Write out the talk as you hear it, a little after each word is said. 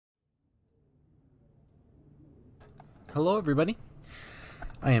Hello everybody,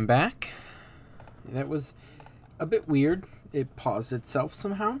 I am back. That was a bit weird. It paused itself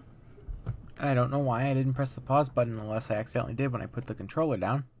somehow. And I don't know why I didn't press the pause button unless I accidentally did when I put the controller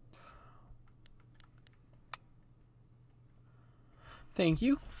down. Thank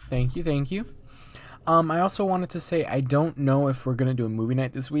you. Thank you, thank you. I also wanted to say I don't know if we're going to do a movie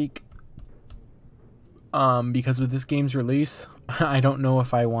night this week. Because with this game's release, I don't know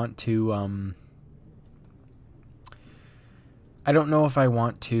if I want to,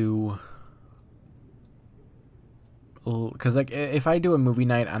 because like if I do a movie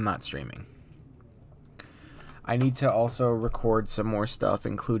night, I'm not streaming. I need to also record some more stuff,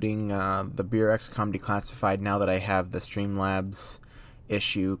 including the Beer XCOM Declassified, now that I have the Streamlabs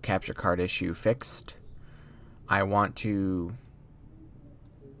issue, capture card issue fixed. I want to...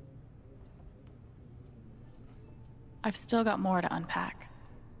 I've still got more to unpack.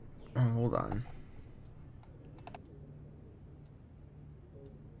 Oh, hold on.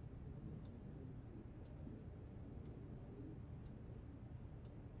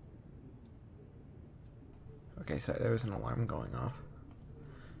 Okay, sorry, there was an alarm going off.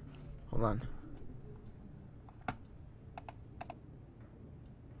 Hold on.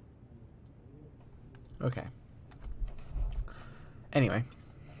 Okay. Anyway.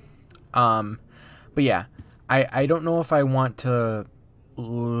 But yeah, I don't know if I want to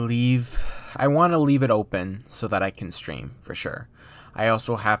leave... I want to leave it open so that I can stream, for sure. I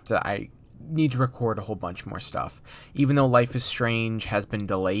also have to... I need to record a whole bunch more stuff. Even though Life is Strange has been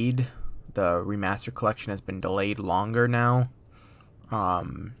delayed... The remaster collection has been delayed longer now,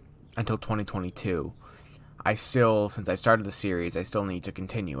 until 2022. I still, since I started the series, I still need to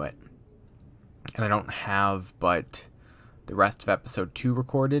continue it. And I don't have but the rest of episode 2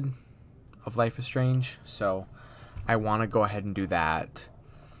 recorded of Life is Strange, so I want to go ahead and do that.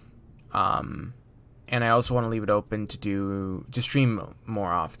 And I also want to leave it open to stream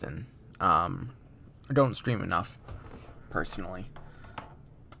more often. I don't stream enough, personally.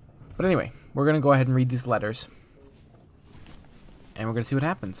 But anyway, we're going to go ahead and read these letters. And we're going to see what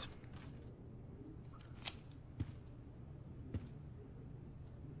happens.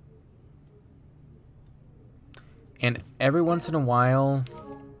 And every once in a while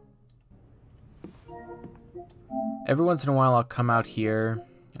I'll come out here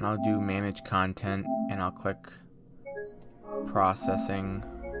and I'll do manage content and I'll click processing.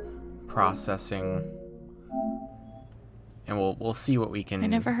 And we'll see what we can. I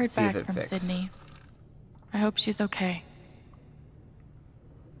never heard see back if it from fixes. Sydney. I hope she's okay.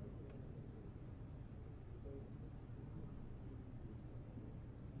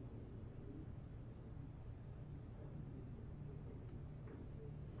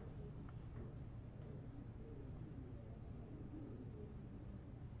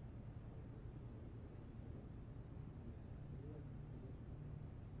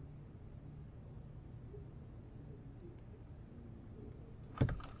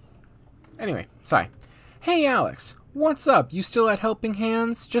 Anyway, sorry. Hey Alex, what's up? You still at Helping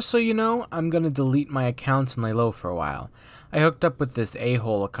Hands? Just so you know, I'm gonna delete my account and lay low for a while. I hooked up with this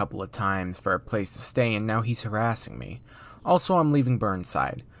a-hole a couple of times for a place to stay and now he's harassing me. Also, I'm leaving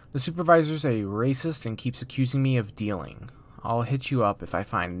Burnside. The supervisor's a racist and keeps accusing me of dealing. I'll hit you up if I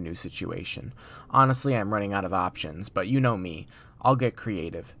find a new situation. Honestly, I'm running out of options, but you know me. I'll get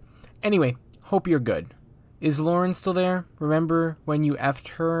creative. Anyway, hope you're good. Is Lauren still there? Remember when you effed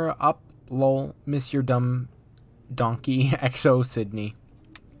her up? Lol, miss your dumb donkey, XO Sydney.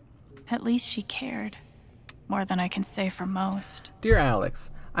 At least she cared. More than I can say for most. Dear Alex,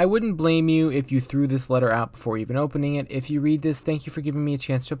 I wouldn't blame you if you threw this letter out before even opening it. If you read this, thank you for giving me a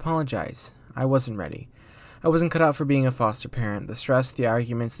chance to apologize. I wasn't ready. I wasn't cut out for being a foster parent. The stress, the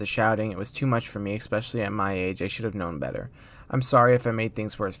arguments, the shouting, it was too much for me, especially at my age. I should have known better. I'm sorry if I made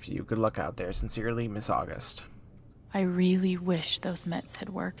things worse for you. Good luck out there. Sincerely, Miss August. I really wish those meds had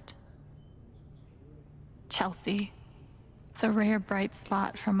worked. Chelsea. The rare bright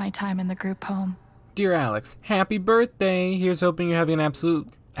spot from my time in the group home. Dear Alex, happy birthday! Here's hoping you're having an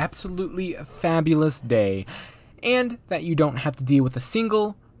absolutely fabulous day. And that you don't have to deal with a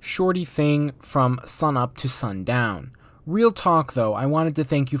single shorty thing from sunup to sundown. Real talk though, I wanted to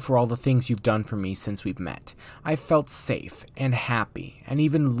thank you for all the things you've done for me since we've met. I felt safe and happy and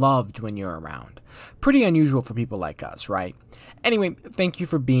even loved when you're around. Pretty unusual for people like us, right? Anyway, thank you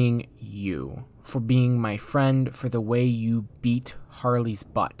for being you. For being my friend, for the way you beat Harley's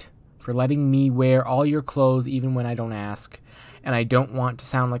butt, for letting me wear all your clothes even when I don't ask, and I don't want to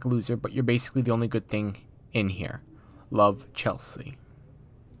sound like a loser, but you're basically the only good thing in here. Love, Chelsea.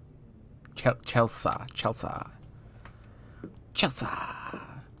 Chelsea. Chelsea.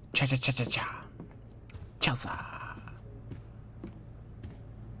 Cha-cha-cha-cha-cha. Chelsea.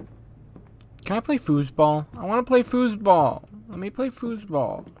 Can I play foosball? I want to play foosball. Let me play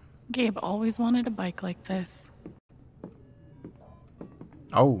foosball. Gabe always wanted a bike like this.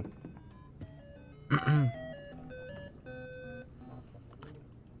 Oh.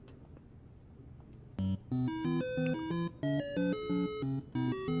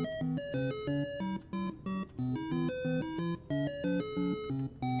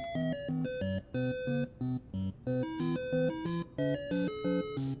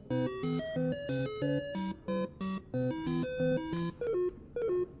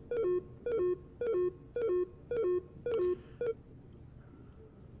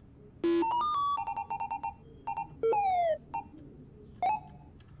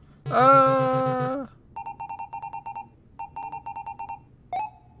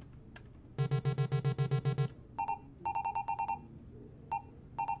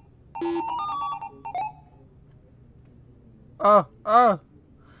 Oh, oh.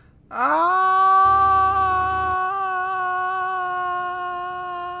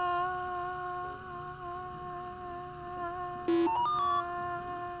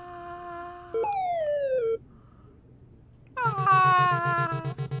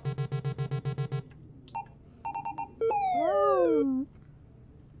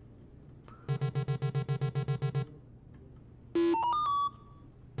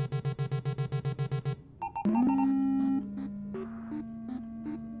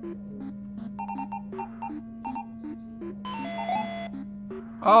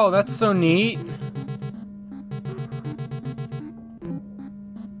 Oh, that's so neat.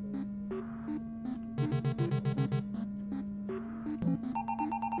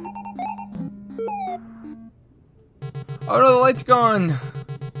 Oh no, the light's gone.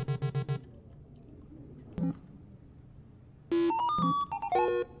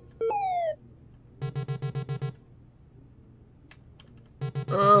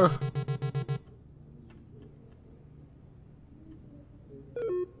 Ugh.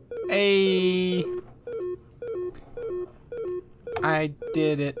 Hey. I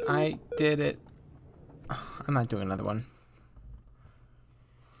did it. I did it. I'm not doing another one.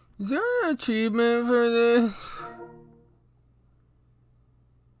 Is there an achievement for this?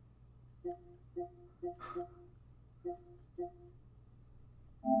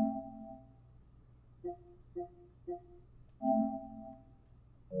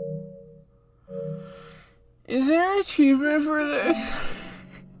 Is there an achievement for this?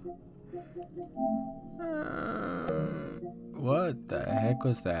 What the heck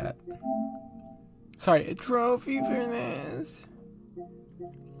was that? Sorry, a trophy for this.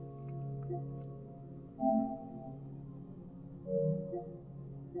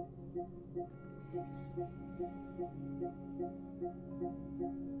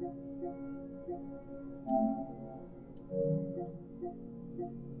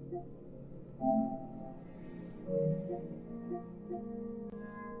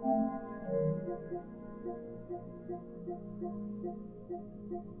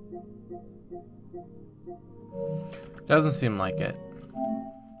 Doesn't seem like it.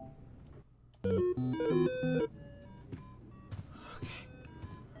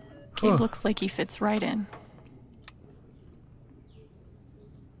 Gabe looks like he fits right in.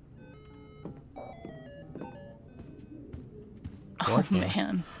 Oh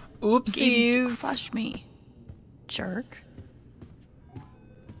man. Oopsies. Gabe used to crush me. Jerk.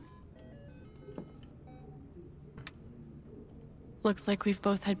 Looks like we've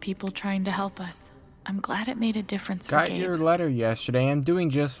both had people trying to help us. I'm glad it made a difference for Gabe. Got your letter yesterday. I'm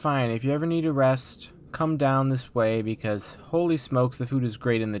doing just fine. If you ever need a rest, come down this way because holy smokes, the food is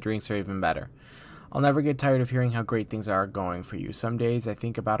great and the drinks are even better. I'll never get tired of hearing how great things are going for you. Some days I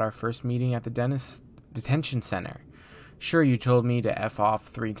think about our first meeting at the dentist detention center. Sure, you told me to F off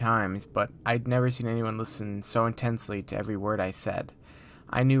 3 times, but I'd never seen anyone listen so intensely to every word I said.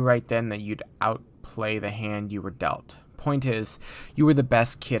 I knew right then that you'd outplay the hand you were dealt. Point is, you were the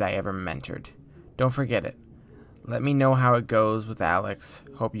best kid I ever mentored. Don't forget it. Let me know how it goes with Alex.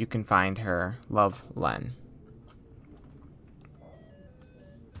 Hope you can find her. Love, Len.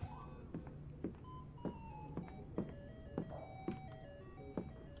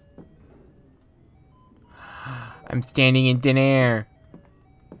 I'm standing in thin air.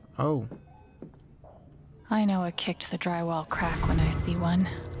 Oh. I know it kicked the drywall crack when I see one.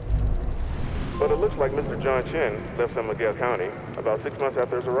 But it looks like Mr. John Chen left San Miguel County about 6 months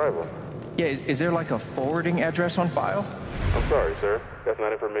after his arrival. Yeah, is there like a forwarding address on file? I'm sorry, sir. That's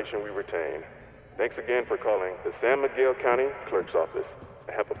not information we retain. Thanks again for calling the San Miguel County Clerk's Office.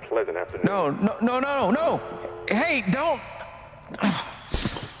 Have a pleasant afternoon. No. Hey, don't.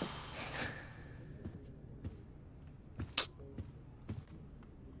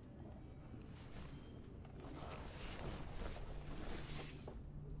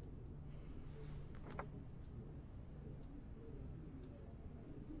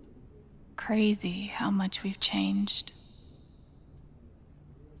 Crazy how much we've changed.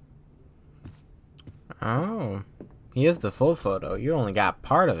 Oh. He is the full photo. You only got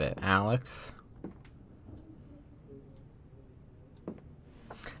part of it, Alex.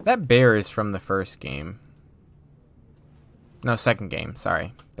 That bear is from the first game. No, second game,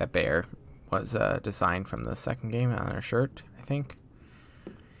 sorry. That bear was designed from the second game on her shirt, I think.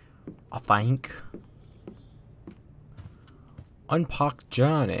 Unpack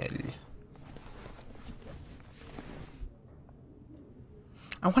journal.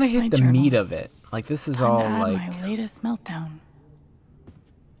 I want to hit My the journal. meat of it. Like, this is Time all to add like... my latest meltdown.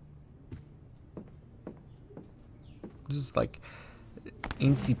 This is like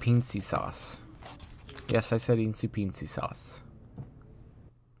Incy Peensy sauce. Yes, I said Incy Peensy sauce.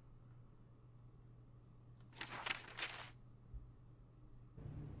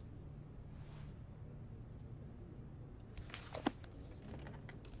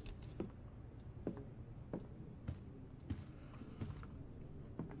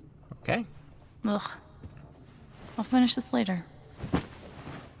 Okay. Ugh. I'll finish this later.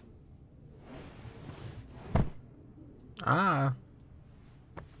 Ah.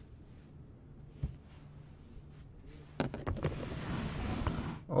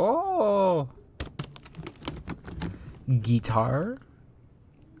 Oh. Guitar.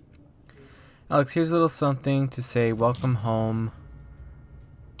 Alex, here's a little something to say. Welcome home.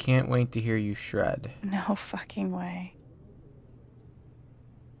 Can't wait to hear you shred. No fucking way.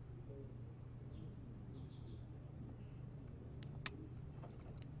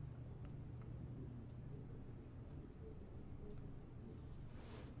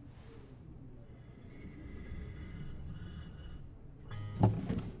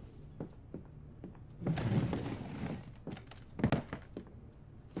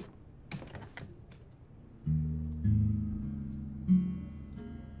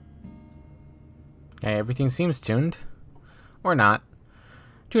 Hey, everything seems tuned. Or not.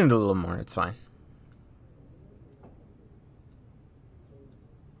 Tune it a little more, it's fine.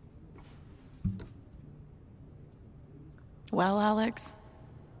 Well, Alex,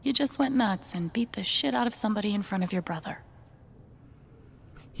 you just went nuts and beat the shit out of somebody in front of your brother.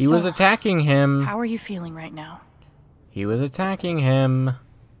 He was So, attacking him. How are you feeling right now? He was attacking him. I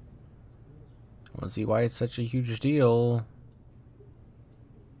want to see why it's such a huge deal.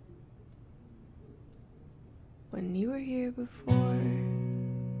 When you were here before,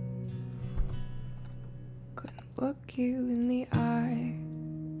 couldn't look you in the eye.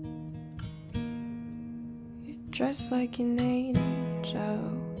 You're dressed like an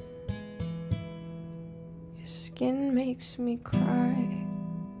angel. Your skin makes me cry.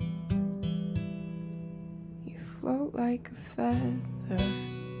 You float like a feather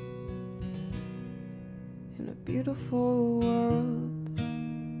in a beautiful world.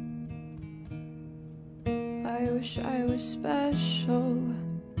 I wish I was special.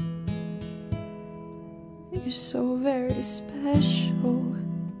 You're so very special.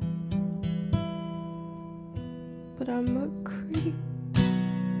 But I'm a creep.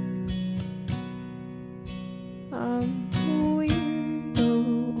 I'm a weirdo.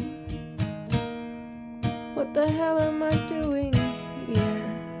 What the hell am I doing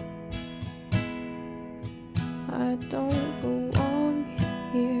here? I don't belong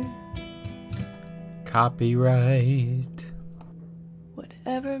here. Copyright.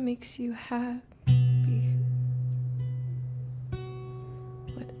 Whatever makes you happy.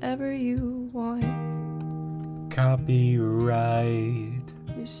 Whatever you want. Copyright.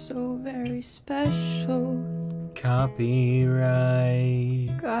 You're so very special. Copyright.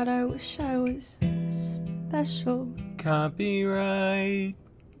 God, I wish I was special. Copyright.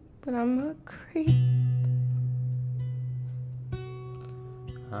 But I'm a creep.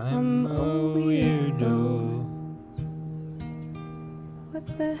 I'm a weirdo. What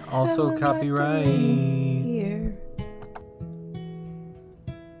the Also hell am copyright. I doing here?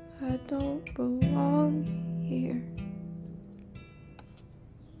 I don't belong here.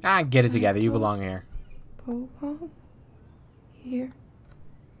 Ah, get it together. You belong here. Belong here.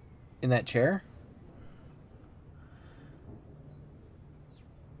 In that chair?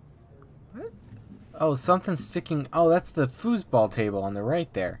 What? Oh, something's sticking. Oh, that's the foosball table on the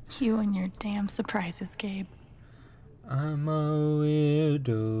right there. You and your damn surprises, Gabe. I'm a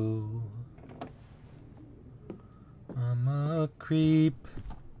weirdo. I'm a creep.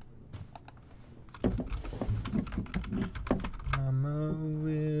 I'm a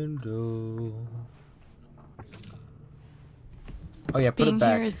weirdo. Oh yeah, put Being it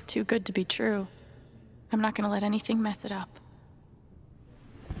back. here is too good to be true. I'm not gonna let anything mess it up.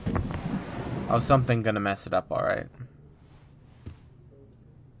 Oh, something gonna mess it up, alright.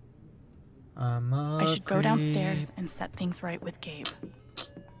 I should go downstairs and set things right with Gabe.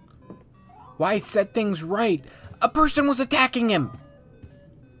 Why set things right? A person was attacking him.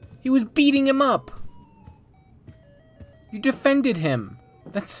 He was beating him up. You defended him.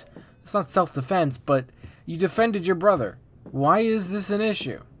 That's not self-defense, but you defended your brother. Why is this an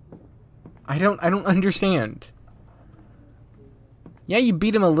issue? I don't understand. Yeah, you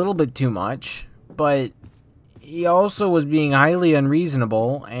beat him a little bit too much, but he also was being highly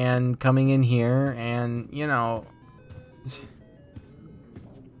unreasonable and coming in here and, you know,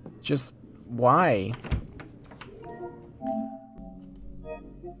 just why?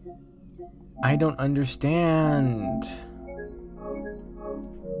 I don't understand.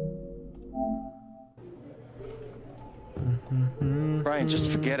 Brian, just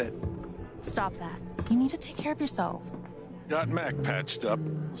forget it. Stop that. You need to take care of yourself. Got Mac patched up.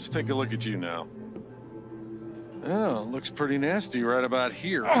 Let's take a look at you now. Oh, looks pretty nasty right about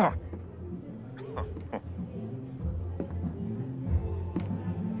here.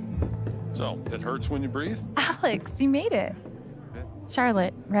 So, it hurts when you breathe? Alex, you made it.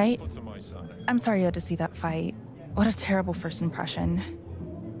 Charlotte, right? Put some ice on it. I'm sorry you had to see that fight. What a terrible first impression.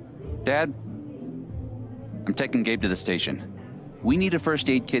 Dad, I'm taking Gabe to the station. We need a first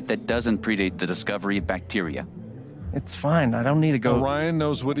aid kit that doesn't predate the discovery of bacteria. It's fine. I don't need to go. Ryan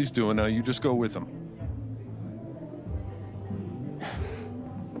knows what he's doing now. You just go with him.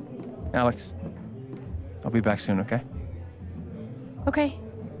 Alex, I'll be back soon, okay? Okay.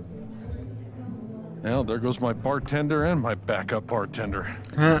 Well, there goes my bartender and my backup bartender.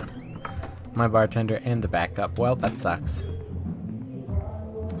 My bartender and the backup. Well, that sucks.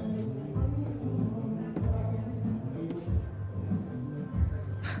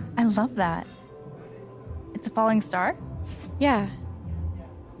 I love that. It's a falling star? Yeah.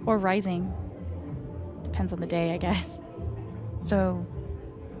 Or rising. Depends on the day, I guess. So,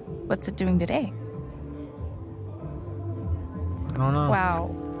 what's it doing today? I don't know.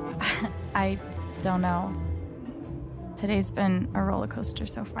 Wow. I don't know. Today's been a roller coaster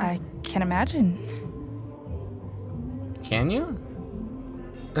so far. I can imagine. Can you?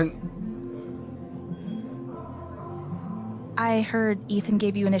 I heard Ethan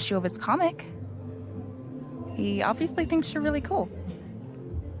gave you an issue of his comic. He obviously thinks you're really cool.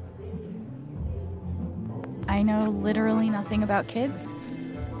 I know literally nothing about kids,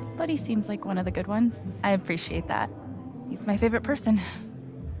 but he seems like one of the good ones. I appreciate that. He's my favorite person.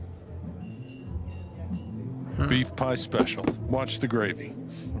 Beef pie special. Watch the gravy.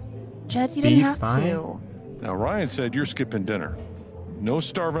 Jed, you didn't Beef have pie? to. Now, Ryan said you're skipping dinner. No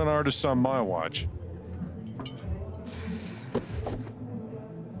starving artists on my watch.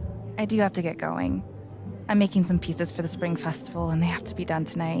 I do have to get going. I'm making some pieces for the spring festival and they have to be done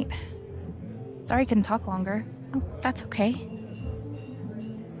tonight. Sorry I couldn't talk longer. Oh, that's okay.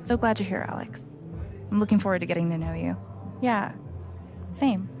 So glad you're here, Alex. I'm looking forward to getting to know you. Yeah.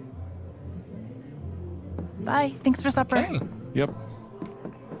 Same. Bye. Thanks for supper. Okay. Yep.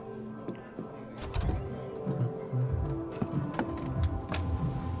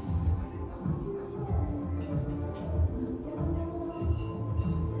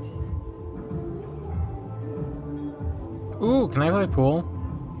 Ooh, can I play pool?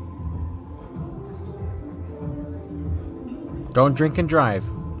 Don't drink and drive.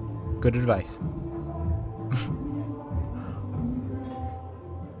 Good advice.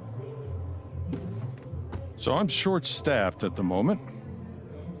 So I'm short-staffed at the moment.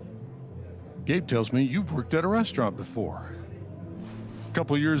 Gabe tells me you've worked at a restaurant before.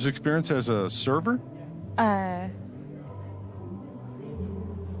 Couple years experience as a server?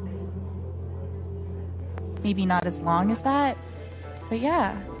 Maybe not as long as that, but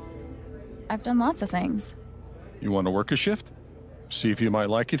yeah. I've done lots of things. You want to work a shift? See if you might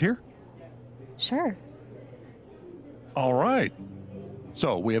like it here? Sure. All right.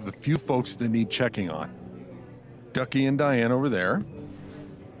 So we have a few folks that need checking on. Ducky and Diane over there.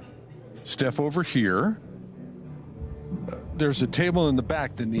 Steph over here. There's a table in the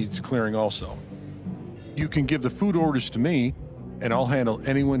back that needs clearing also. You can give the food orders to me, and I'll handle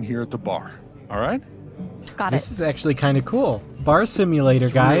anyone here at the bar. All right? Got This it. is actually kind of cool. Bar simulator,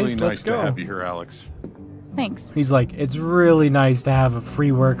 It's guys. really nice Let's go. to have you here, Alex. Thanks. He's like, it's really nice to have a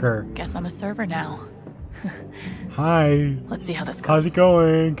free worker. Guess I'm a server now. Hi. Let's see how this goes. How's it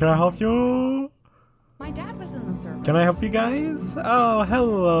going? Can I help you? My dad was in the service. Can I help you guys? Oh,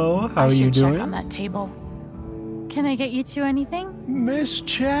 hello. How I are you should doing? check on that table. Can I get you two anything? Miss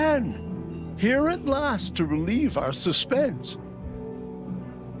Chen, here at last to relieve our suspense.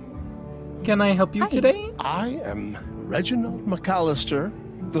 Can I help you Hi. today? I am Reginald McAllister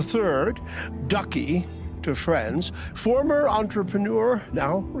III, Ducky to friends, former entrepreneur,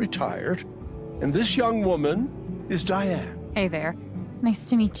 now retired. And this young woman is Diane. Hey there. Nice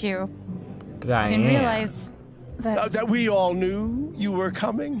to meet you. I Diane. didn't realize that. That we all knew you were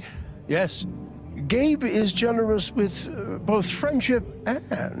coming. Yes. Gabe is generous with both friendship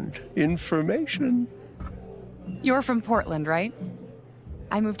and information. You're from Portland, right?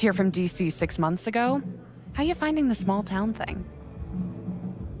 I moved here from DC 6 months ago. How you finding the small town thing?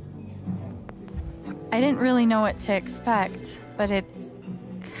 I didn't really know what to expect, but it's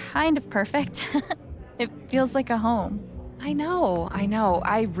kind of perfect. It feels like a home. I know.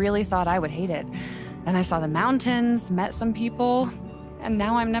 I really thought I would hate it. Then I saw the mountains, met some people, and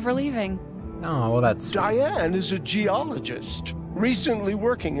now I'm never leaving. Oh, well, that's sweet. Diane is a geologist, recently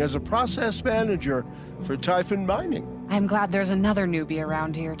working as a process manager for Typhon Mining. I'm glad there's another newbie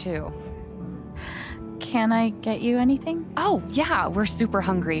around here, too. Can I get you anything? Oh, yeah, we're super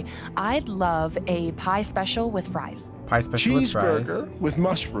hungry. I'd love a pie special with fries. Pie special with fries. Cheeseburger with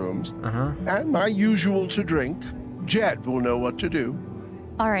mushrooms, Uh-huh. and my usual to drink. Jed will know what to do.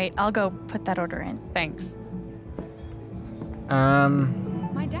 All right, I'll go put that order in. Thanks.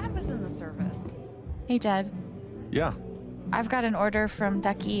 My dad was in the service. Hey, Jed. Yeah, I've got an order from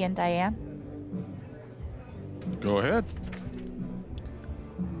Ducky and Diane. go ahead.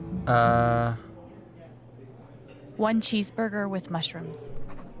 One cheeseburger with mushrooms.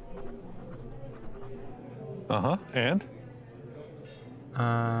 Uh-huh, and?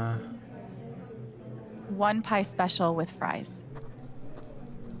 One pie special with fries.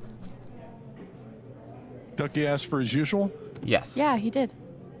 Ducky asked for his usual? Yes. Yeah, he did.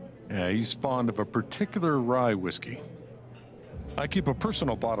 Yeah, he's fond of a particular rye whiskey. I keep a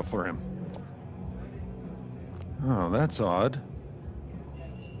personal bottle for him. Oh, that's odd.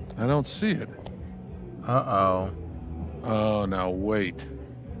 I don't see it. Uh-oh. Oh, now wait.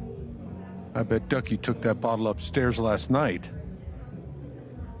 I bet Ducky took that bottle upstairs last night.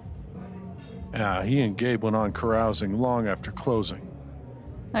 Yeah, he and Gabe went on carousing long after closing.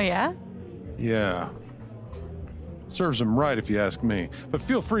 Oh, yeah? Yeah. Serves him right if you ask me, but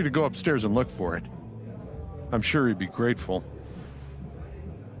feel free to go upstairs and look for it. I'm sure he'd be grateful.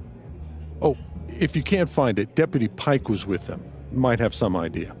 Oh, if you can't find it, Deputy Pike was with them. Might have some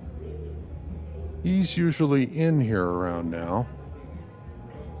idea. He's usually in here around now.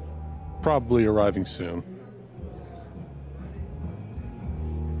 Probably arriving soon.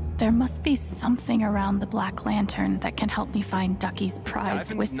 There must be something around the Black Lantern that can help me find Ducky's prize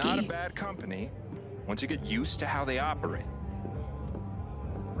Typhon's whiskey. not a bad company once you get used to how they operate.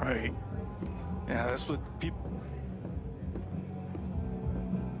 Right. Yeah, that's what people...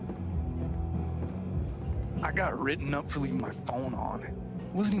 I got written up for leaving my phone on. It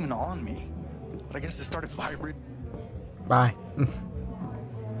wasn't even on me. But I guess it started vibrating. Bye. I'm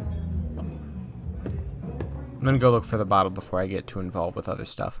gonna go look for the bottle before I get too involved with other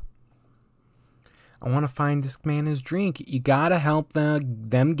stuff. I want to find this man his drink. You gotta help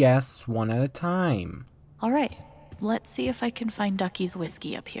them guests one at a time. All right, let's see if I can find Ducky's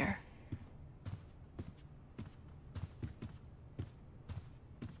whiskey up here.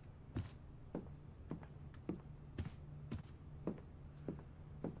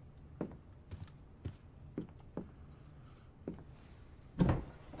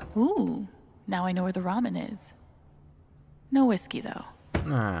 Ooh, now I know where the ramen is. No whiskey, though.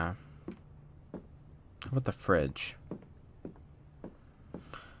 Ah. How about the fridge?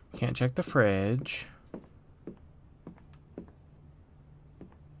 Can't check the fridge.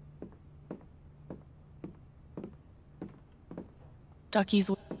 Ducky's...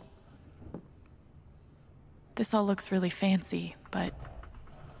 This all looks really fancy, but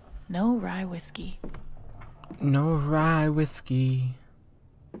no rye whiskey. No rye whiskey.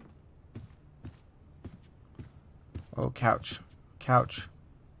 Oh, couch. Couch.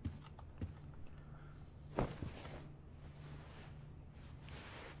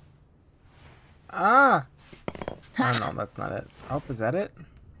 Ah! Oh, no, that's not it. Oh, is that it?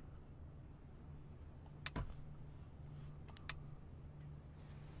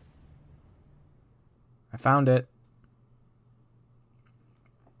 I found it.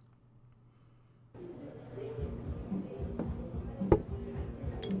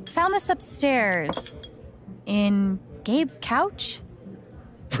 Found this upstairs. In Gabe's couch?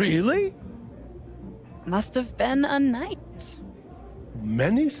 Really? Must have been a night.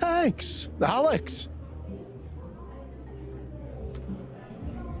 Many thanks, Alex.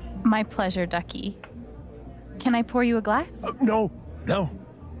 My pleasure, Ducky. Can I pour you a glass? No.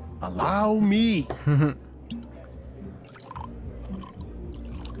 Allow me.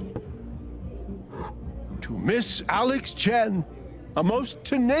 To Miss Alex Chen, a most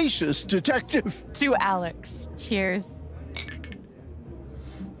tenacious detective. To Alex. Cheers.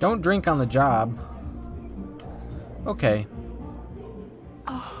 Don't drink on the job. Okay.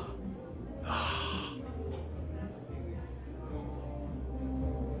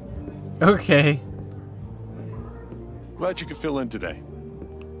 Okay. Glad you could fill in today.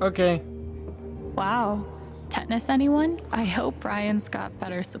 Okay. Wow. Tetanus, anyone? I hope Ryan's got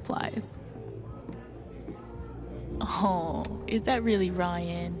better supplies. Oh, is that really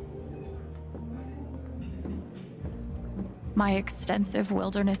Ryan? My extensive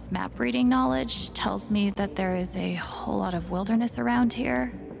wilderness map reading knowledge tells me that there is a whole lot of wilderness around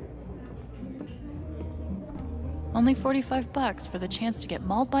here. Only $45 for the chance to get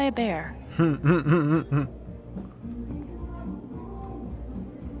mauled by a bear.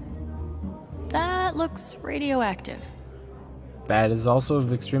 That looks radioactive. That is also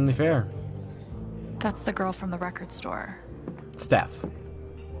extremely fair. That's the girl from the record store. Steph.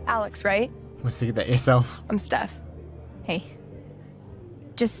 Alex, right? Want to get that yourself? I'm Steph. Hey.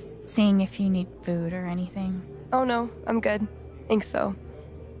 Just seeing if you need food or anything. Oh no, I'm good. Thanks though.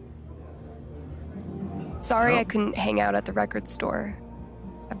 Sorry I couldn't hang out at the record store.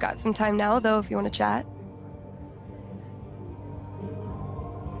 I've got some time now though if you want to chat.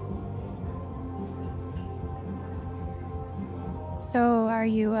 So, are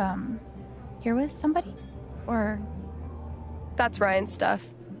you, here with somebody? Or... That's Ryan's stuff.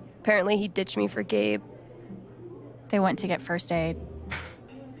 Apparently he ditched me for Gabe. they went to get first aid?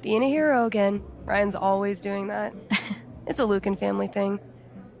 Being a hero again. Ryan's always doing that. It's a Lucan family thing.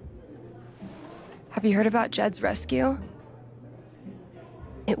 Have you heard about Jed's rescue?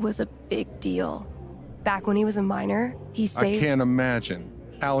 It was a big deal. Back when he was a minor, he saved... I can't imagine.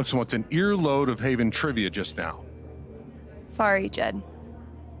 Alex wants an earload of Haven trivia just now. Sorry, Jed.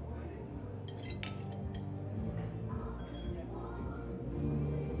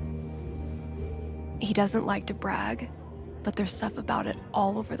 He doesn't like to brag, but there's stuff about it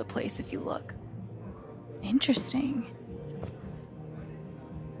all over the place if you look. Interesting.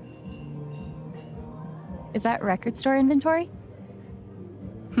 Is that record store inventory?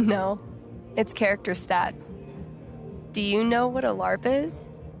 No, it's character stats. Do you know what a LARP is?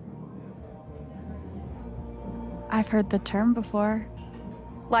 I've heard the term before.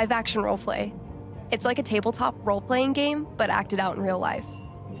 Live action roleplay. It's like a tabletop role-playing game, but acted out in real life.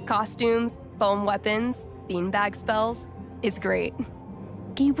 Costumes, foam weapons, beanbag spells. It's great.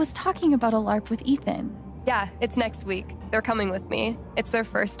 Gabe was talking about a LARP with Ethan. Yeah, it's next week. They're coming with me. It's their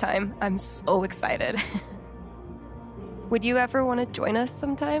first time. I'm so excited. Would you ever want to join us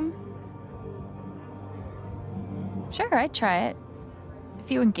sometime? Sure, I'd try it.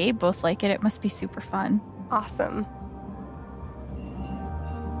 If you and Gabe both like it, it must be super fun. Awesome.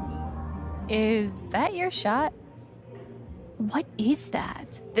 Is that your shot? What is that?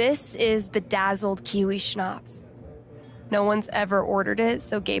 This is bedazzled kiwi schnapps. No one's ever ordered it,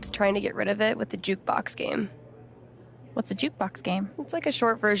 so Gabe's trying to get rid of it with the jukebox game. What's a jukebox game? It's like a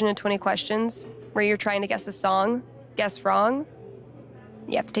short version of 20 questions, where you're trying to guess a song. Guess wrong,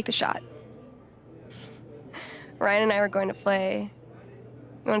 you have to take the shot. Ryan and I were going to play.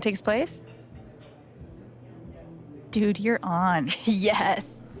 You want to take his place? Dude, you're on.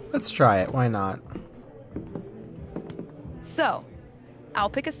 Yes. Let's try it. Why not? So, I'll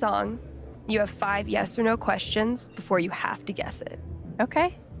pick a song. You have 5 yes or no questions before you have to guess it.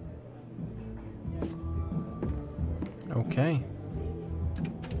 Okay. Okay.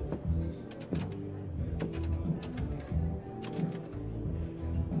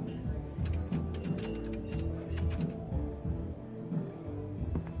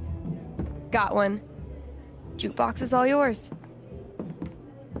 Got one. Jukebox is all yours.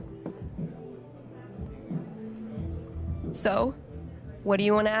 So, what do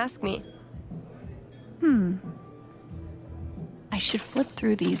you want to ask me? I should flip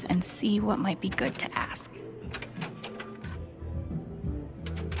through these and see what might be good to ask.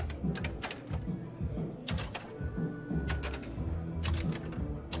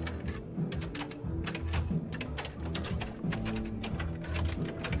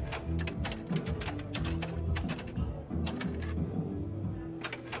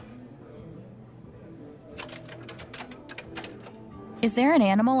 Is there an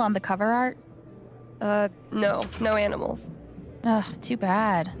animal on the cover art? No animals. Ugh, too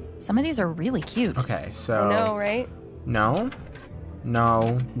bad. Some of these are really cute. Okay, so... I know, right? No.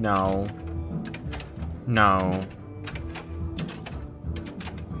 No. No. No.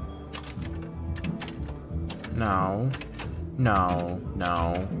 No. No.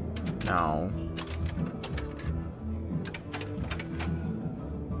 No. No.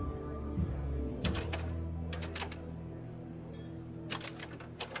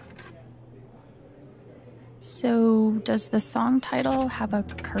 So, does the song title have a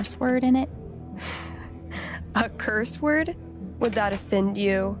curse word in it? A curse word? Would that offend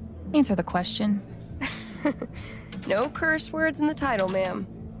you? Answer the question. No curse words in the title, ma'am.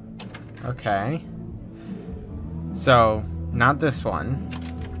 Okay. So, not this one.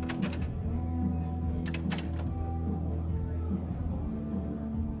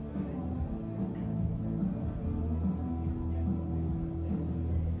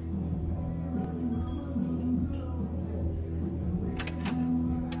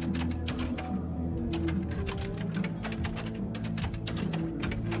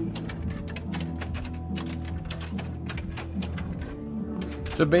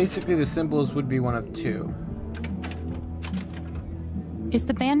 So basically the symbols would be one of two. Is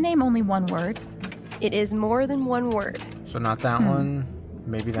the band name only one word? It is more than one word. So not that one,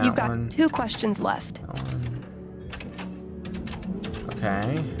 maybe that You've got one. 2 questions left. That one.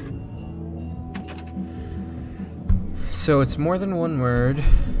 Okay. So it's more than one word.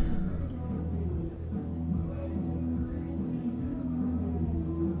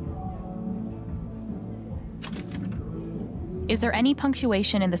 Is there any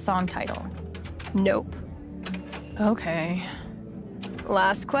punctuation in the song title? Nope. Okay.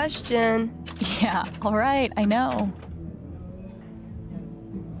 Last question. Yeah, all right, I know.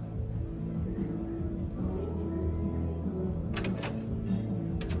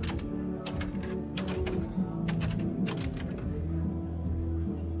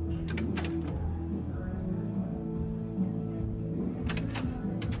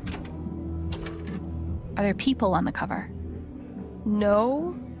 Are there people on the cover?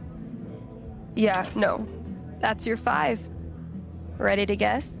 No. Yeah, no. That's your 5. Ready to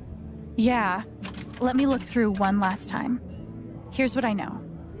guess? Yeah. Let me look through one last time. Here's what I know.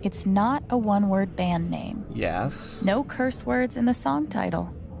 It's not a one-word band name. Yes. No curse words in the song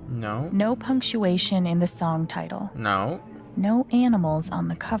title. No. No punctuation in the song title. No. No animals on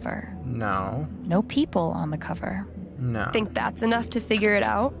the cover. No. No people on the cover. No. Think that's enough to figure it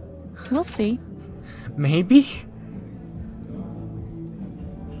out? We'll see. Maybe?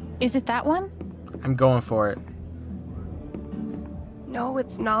 Is it that one? I'm going for it. No,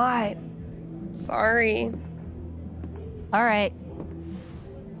 it's not. Sorry. All right.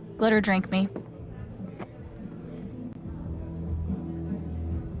 Glitter drink me.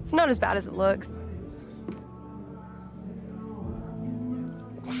 It's not as bad as it looks.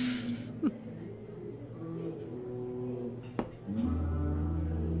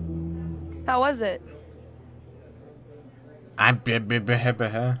 How was it?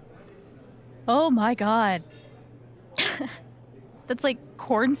 Oh my god. That's like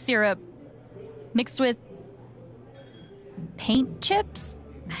corn syrup mixed with paint chips?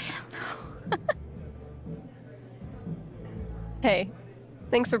 I don't know. Hey,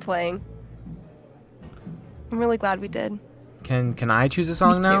 thanks for playing. I'm really glad we did. Can I choose a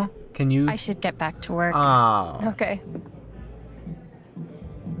song Me too. now? Can you? I should get back to work. Oh. Okay.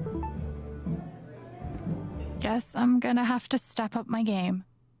 Guess I'm gonna have to step up my game.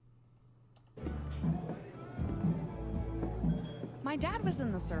 My dad was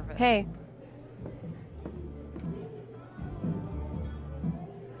in the service. Hey.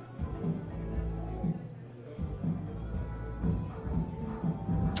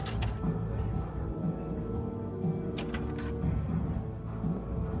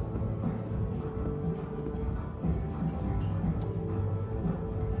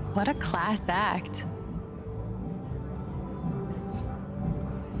 What a class act.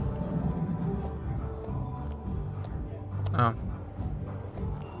 Oh.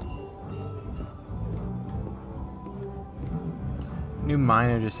 New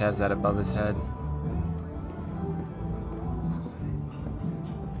miner just has that above his head.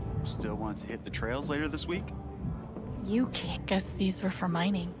 Still want to hit the trails later this week? You guess these were for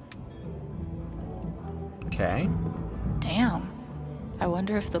mining. Okay. Damn. I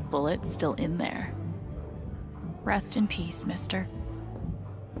wonder if the bullet's still in there. Rest in peace, mister.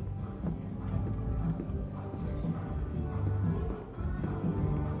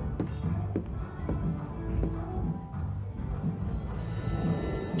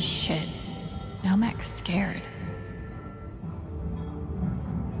 Shit. Now Mac's scared.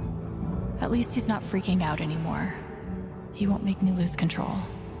 At least he's not freaking out anymore. He won't make me lose control.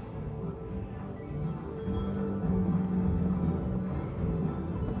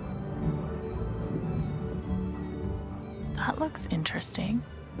 That looks interesting.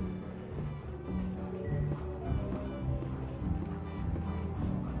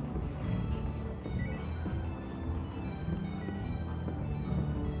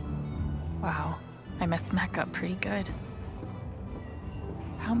 Wow, I messed Mac up pretty good.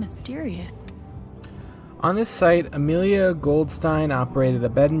 How mysterious. On this site, Amelia Goldstein operated a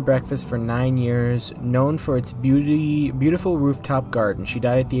bed and breakfast for 9 years, known for its beautiful rooftop garden. She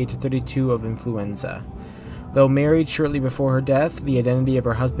died at the age of 32 of influenza. Though married shortly before her death, the identity of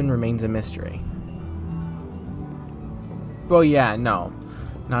her husband remains a mystery. Well, yeah, no.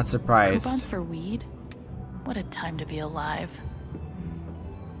 Not surprised. Coupons for weed? What a time to be alive.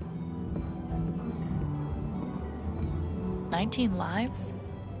 19 lives?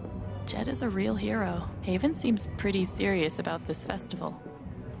 Jed is a real hero. Haven seems pretty serious about this festival.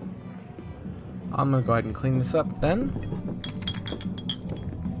 I'm gonna go ahead and clean this up then.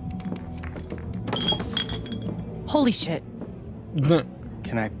 Holy shit.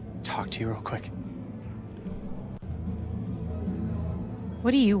 Can I talk to you real quick?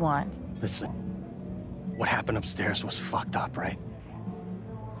 What do you want? Listen, what happened upstairs was fucked up, right?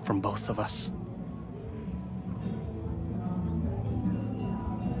 From both of us.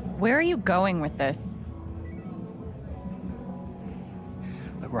 Where are you going with this?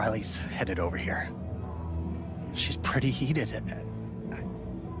 But Riley's headed over here. She's pretty heated.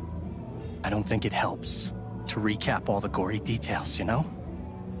 I don't think it helps to recap all the gory details, you know?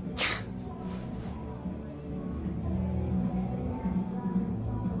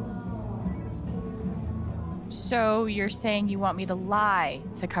 So you're saying you want me to lie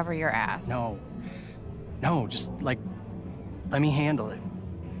to cover your ass? No, just, like, let me handle it.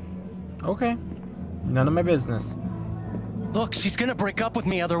 Okay. None of my business. Look, she's gonna break up with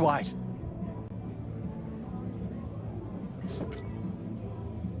me otherwise.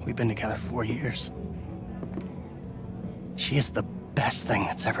 We've been together 4 years. She is the best thing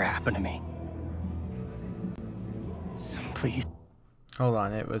that's ever happened to me. So please. Hold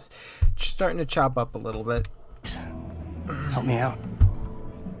on, it was starting to chop up a little bit. Help me out.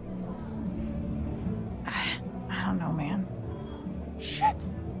 I don't know, man. Shit.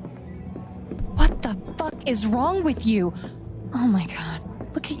 What the fuck is wrong with you? Oh my god.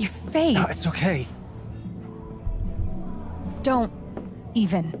 Look at your face. No, it's okay. Don't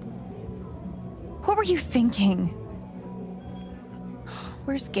even. What were you thinking?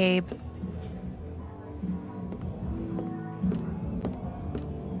 Where's Gabe?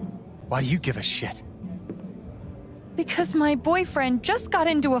 Why do you give a shit? Because my boyfriend just got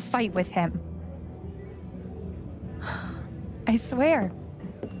into a fight with him. I swear.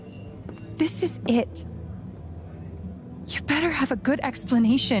 This is it. You better have a good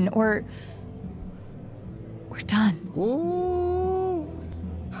explanation or we're done. Ooh.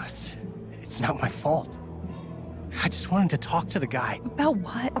 It's not my fault. I just wanted to talk to the guy. About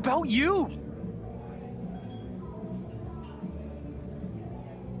what? About you!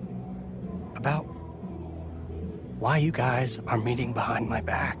 About why you guys are meeting behind my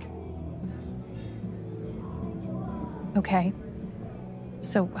back. Okay.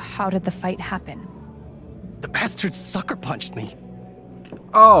 So how did the fight happen? The bastard sucker punched me.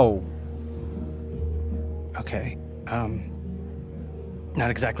 Oh. Okay, not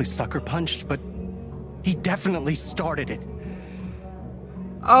exactly sucker punched, but he definitely started it.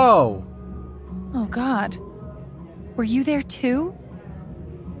 Oh. Oh god. Were you there too?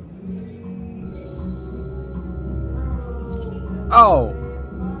 Oh.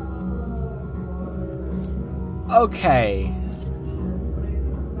 Okay.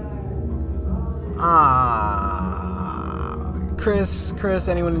 Chris,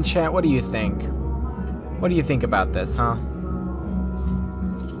 anyone in chat, what do you think? What do you think about this, huh?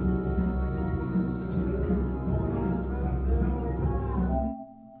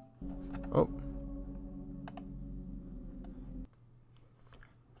 Oh.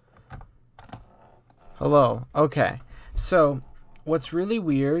 Hello. Okay. So, what's really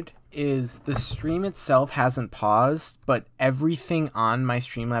weird is the stream itself hasn't paused, but everything on my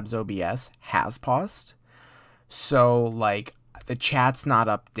Streamlabs OBS has paused. So, like, the chat's not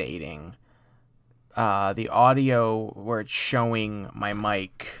updating. The audio where it's showing my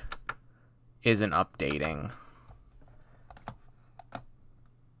mic isn't updating.